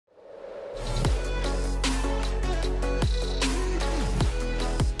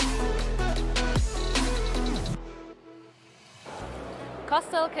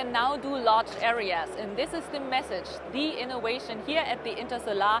KOSTAL can now do large areas, and this is the message, the innovation here at the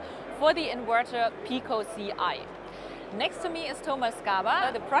Intersolar for the inverter PIKO CI. Next to me is Thomas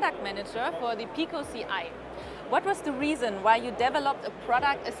Garber, the product manager for the PIKO CI. What was the reason why you developed a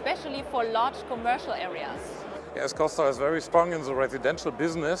product especially for large commercial areas? Yes, KOSTAL is very strong in the residential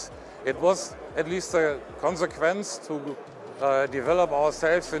business. It was at least a consequence to develop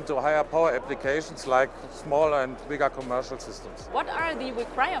ourselves into higher power applications like smaller and bigger commercial systems. What are the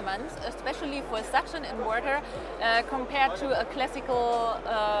requirements, especially for such an inverter, compared to a classical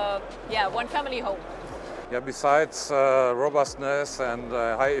one-family home? Yeah, besides robustness and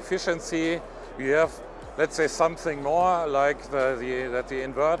high efficiency, we have, let's say, something more, like that the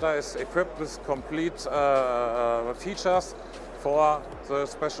inverter is equipped with complete features for the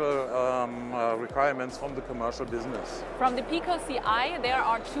special requirements from the commercial business. From the PIKO CI, there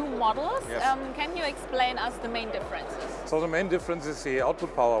are two models. Yes. Can you explain us the main differences? So the main difference is the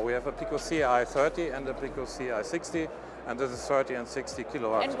output power. We have a PIKO CI 30 and a PIKO CI 60, and this is 30 and 60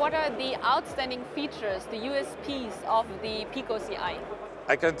 kilowatts. And what are the outstanding features, the USPs of the PIKO CI?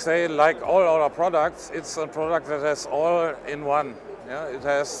 I can say, like all our products, it's a product that has all in one. Yeah? It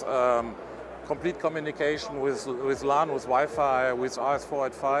has complete communication with LAN, with Wi-Fi, with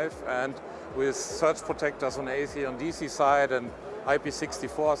RS485, and with surge protectors on AC and DC side and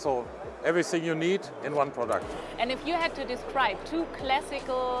IP64. So everything you need in one product. And if you had to describe two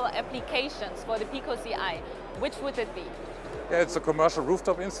classical applications for the PIKO CI, which would it be? Yeah, it's a commercial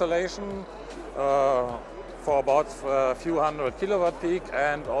rooftop installation for about a few hundred kilowatt peak,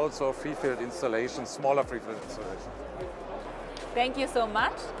 and also free-field installations, smaller free-field installations. Thank you so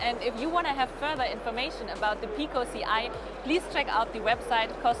much. And if you want to have further information about the PIKO CI, please check out the website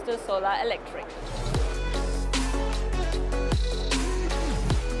KOSTAL Solar Electric.